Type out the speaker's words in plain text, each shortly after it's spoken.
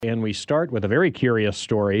And we start with a very curious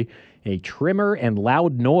story. A tremor and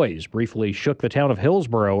loud noise briefly shook the town of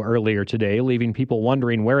Hillsborough earlier today, leaving people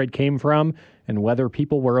wondering where it came from and whether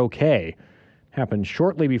people were okay. Happened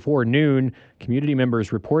shortly before noon. Community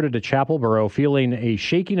members reported to Chapelboro feeling a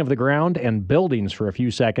shaking of the ground and buildings for a few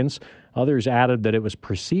seconds. Others added that it was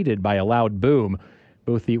preceded by a loud boom.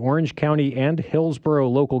 Both the Orange County and Hillsborough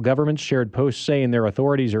local governments shared posts saying their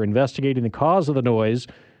authorities are investigating the cause of the noise.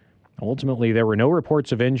 Ultimately, there were no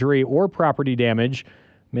reports of injury or property damage.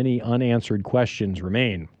 Many unanswered questions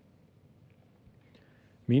remain.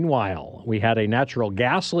 Meanwhile, we had a natural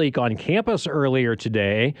gas leak on campus earlier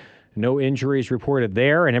today. No injuries reported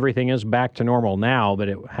there, and everything is back to normal now, but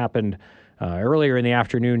it happened earlier in the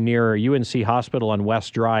afternoon near UNC Hospital on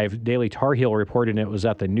West Drive. Daily Tar Heel reported it was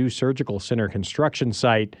at the new surgical center construction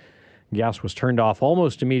site. Gas was turned off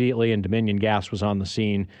almost immediately, and Dominion Gas was on the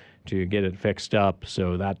scene to get it fixed up,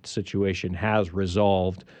 so that situation has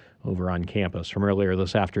resolved over on campus from earlier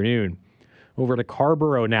this afternoon. Over to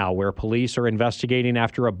Carrboro now, where police are investigating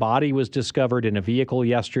after a body was discovered in a vehicle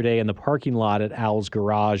yesterday in the parking lot at Al's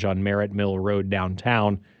Garage on Merritt Mill Road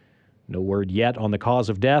downtown. No word yet on the cause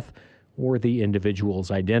of death or the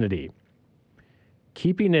individual's identity.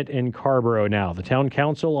 Keeping it in Carrboro now, the town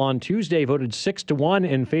council on Tuesday voted 6-1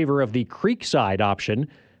 in favor of the Creekside option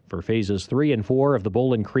for phases 3 and 4 of the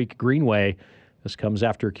Bolin Creek Greenway. This comes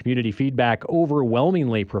after community feedback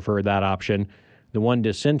overwhelmingly preferred that option. The one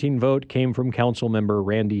dissenting vote came from council member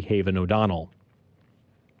Randy Haven O'Donnell.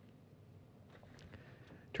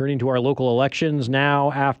 Turning to our local elections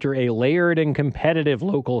now, after a layered and competitive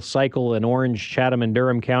local cycle in Orange, Chatham, and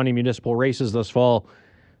Durham County municipal races this fall,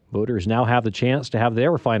 voters now have the chance to have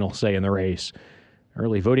their final say in the race.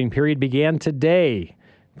 Early voting period began today,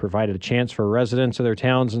 provided a chance for residents of their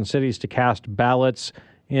towns and cities to cast ballots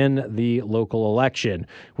in the local election.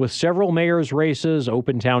 With several mayor's races,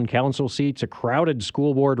 open town council seats, a crowded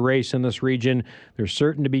school board race in this region, there's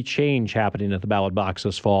certain to be change happening at the ballot box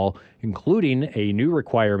this fall, including a new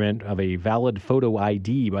requirement of a valid photo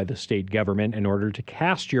ID by the state government in order to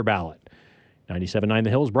cast your ballot. 97.9 The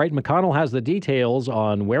Hills, Brighton McConnell has the details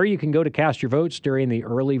on where you can go to cast your votes during the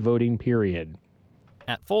early voting period.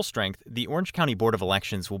 At full strength, the Orange County Board of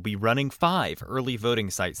Elections will be running 5 early voting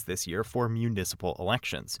sites this year for municipal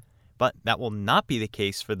elections. But that will not be the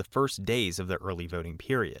case for the first days of the early voting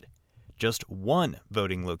period. Just one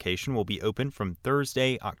voting location will be open from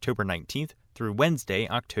Thursday, October 19th through Wednesday,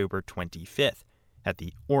 October 25th, at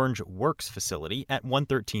the Orange Works facility at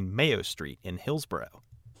 113 Mayo Street in Hillsborough.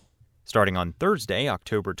 Starting on Thursday,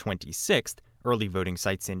 October 26th, early voting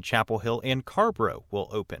sites in Chapel Hill and Carrboro will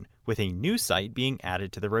open, with a new site being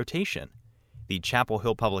added to the rotation. The Chapel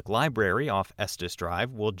Hill Public Library off Estes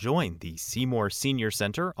Drive will join the Seymour Senior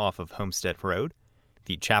Center off of Homestead Road,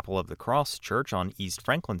 the Chapel of the Cross Church on East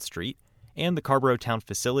Franklin Street, and the Carrboro Town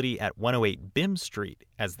Facility at 108 Bim Street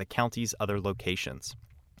as the county's other locations.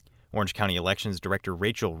 Orange County Elections Director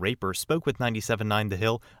Rachel Raper spoke with 97.9 The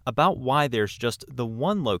Hill about why there's just the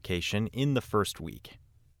one location in the first week.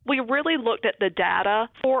 We really looked at the data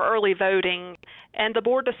for early voting, and the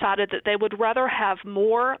board decided that they would rather have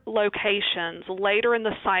more locations later in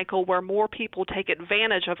the cycle where more people take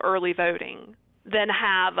advantage of early voting than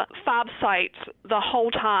have 5 sites the whole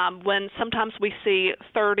time when sometimes we see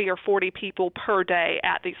 30 or 40 people per day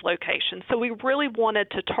at these locations. So we really wanted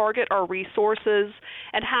to target our resources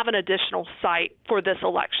and have an additional site for this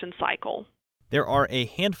election cycle. There are a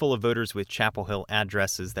handful of voters with Chapel Hill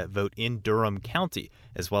addresses that vote in Durham County,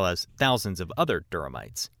 as well as thousands of other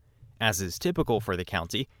Durhamites. As is typical for the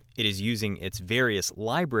county, it is using its various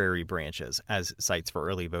library branches as sites for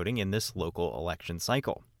early voting in this local election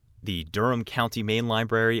cycle. The Durham County Main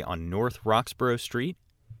Library on North Roxborough Street,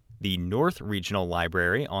 the North Regional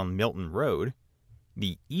Library on Milton Road,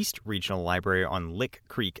 the East Regional Library on Lick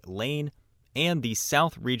Creek Lane, and the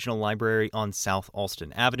South Regional Library on South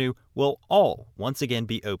Alston Avenue will all once again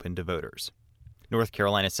be open to voters. North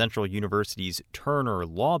Carolina Central University's Turner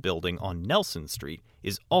Law Building on Nelson Street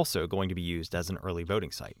is also going to be used as an early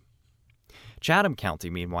voting site. Chatham County,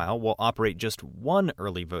 meanwhile, will operate just one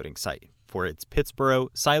early voting site for its Pittsboro,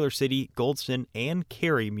 Siler City, Goldston, and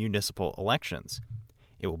Cary municipal elections.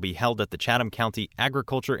 It will be held at the Chatham County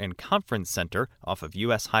Agriculture and Conference Center off of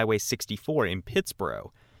U.S. Highway 64 in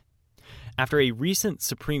Pittsboro. After a recent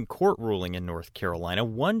Supreme Court ruling in North Carolina,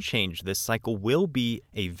 one change this cycle will be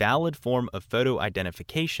a valid form of photo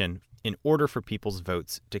identification in order for people's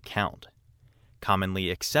votes to count. Commonly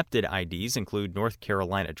accepted IDs include North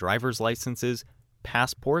Carolina driver's licenses,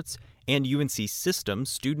 passports, and UNC Systems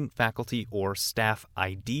student, faculty, or staff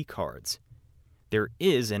ID cards. There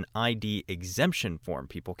is an ID exemption form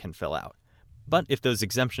people can fill out, But if those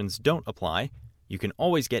exemptions don't apply, you can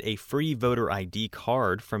always get a free voter ID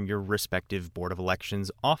card from your respective Board of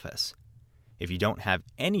Elections office. If you don't have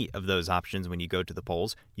any of those options when you go to the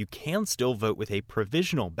polls, you can still vote with a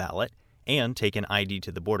provisional ballot and take an ID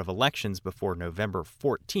to the Board of Elections before November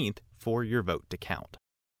 14th for your vote to count.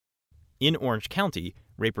 In Orange County,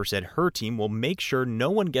 Raper said her team will make sure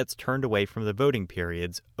no one gets turned away from the voting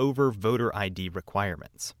periods over voter ID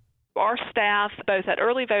requirements. Our staff, both at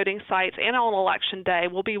early voting sites and on Election Day,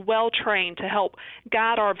 will be well trained to help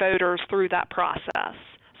guide our voters through that process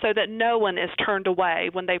so that no one is turned away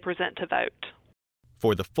when they present to vote.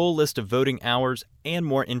 For the full list of voting hours and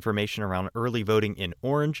more information around early voting in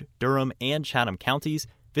Orange, Durham, and Chatham counties,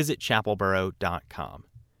 visit chapelborough.com.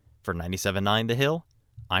 For 97.9 The Hill,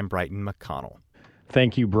 I'm Brighton McConnell.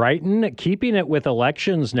 Thank you, Brighton. Keeping it with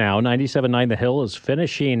elections now, 97.9 The Hill is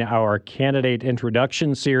finishing our candidate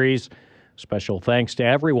introduction series. Special thanks to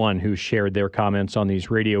everyone who shared their comments on these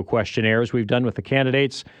radio questionnaires we've done with the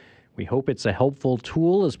candidates. We hope it's a helpful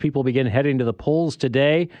tool as people begin heading to the polls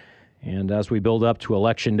today and as we build up to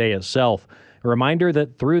Election Day itself. A reminder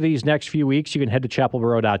that through these next few weeks, you can head to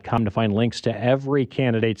chapelborough.com to find links to every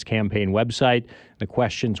candidate's campaign website, the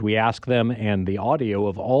questions we ask them, and the audio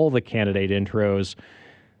of all the candidate intros.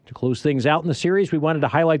 To close things out in the series, we wanted to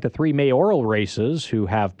highlight the 3 mayoral races who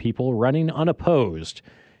have people running unopposed.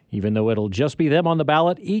 Even though it'll just be them on the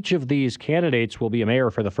ballot, each of these candidates will be a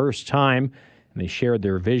mayor for the first time, and they shared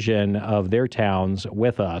their vision of their towns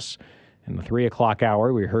with us. In the 3 o'clock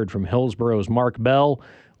hour, we heard from Hillsborough's Mark Bell.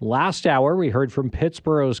 Last hour, we heard from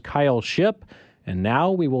Pittsborough's Kyle Shipp. And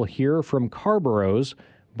now we will hear from Carborough's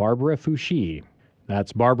Barbara Foushee.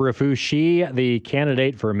 That's Barbara Foushee, the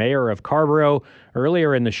candidate for mayor of Carrboro.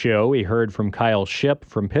 Earlier in the show, we heard from Kyle Shipp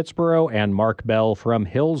from Pittsborough and Mark Bell from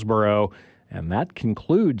Hillsborough. And that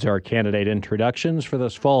concludes our candidate introductions for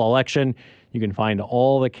this fall election. You can find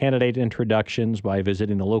all the candidate introductions by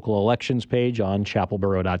visiting the local elections page on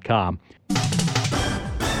chapelborough.com.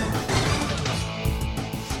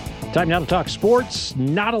 Time now to talk sports.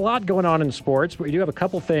 Not a lot going on in sports, but we do have a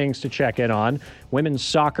couple things to check in on. Women's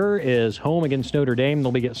soccer is home against Notre Dame.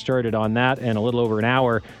 They'll get started on that in a little over an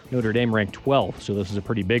hour. Notre Dame ranked 12th, so this is a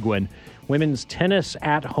pretty big one. Women's tennis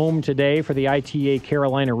at home today for the ITA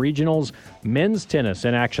Carolina Regionals. Men's tennis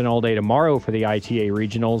in action all day tomorrow for the ITA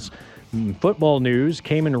Regionals. Football news,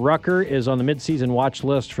 Kamen Rucker is on the midseason watch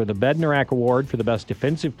list for the Bednarak Award for the best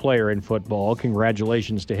defensive player in football.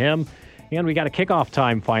 Congratulations to him. And we got a kickoff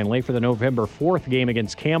time finally for the November 4th game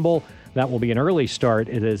against Campbell. That will be an early start.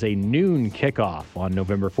 It is a noon kickoff on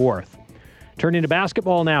November 4th. Turning to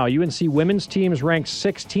basketball now, UNC women's team is ranked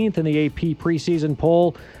 16th in the AP preseason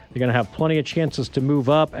poll. They're going to have plenty of chances to move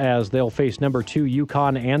up as they'll face number 2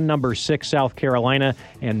 UConn and number 6 South Carolina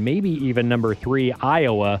and maybe even number 3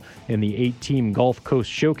 Iowa in the 8-team Gulf Coast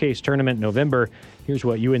Showcase Tournament in November. Here's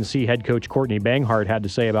what UNC head coach Courtney Banghart had to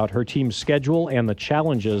say about her team's schedule and the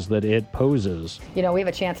challenges that it poses. You know, we have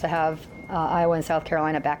a chance to have Iowa and South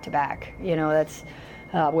Carolina back-to-back. You know, that's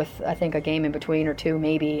with, I think, a game in between or 2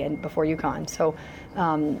 maybe and before UConn. So,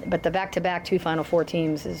 but the back-to-back 2 Final Four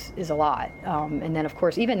teams is a lot. And then, of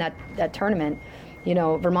course, even that tournament, you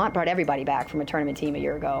know, Vermont brought everybody back from a tournament team a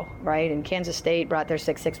year ago, right? And Kansas State brought their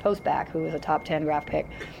 6'6" post back, who was a top 10 draft pick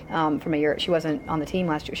from a year. She wasn't on the team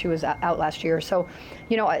last year. She was out last year. So,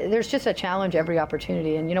 you know, there's just a challenge every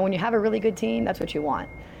opportunity. And, you know, when you have a really good team, that's what you want.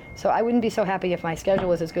 So I wouldn't be so happy if my schedule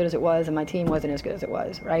was as good as it was and my team wasn't as good as it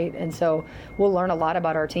was, right? And so we'll learn a lot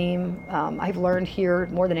about our team. I've learned here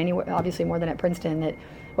more than anywhere, obviously more than at Princeton, that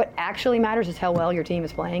what actually matters is how well your team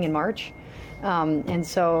is playing in March. And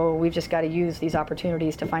so we've just got to use these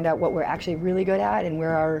opportunities to find out what we're actually really good at and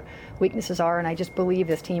where our weaknesses are. And I just believe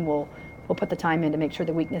this team will put the time in to make sure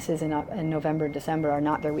the weaknesses in November and December are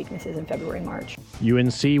not their weaknesses in February and March.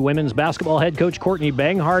 UNC women's basketball head coach Courtney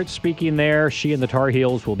Banghart speaking there. She and the Tar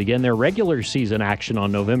Heels will begin their regular season action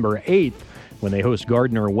on November 8th when they host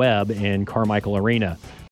Gardner-Webb in Carmichael Arena.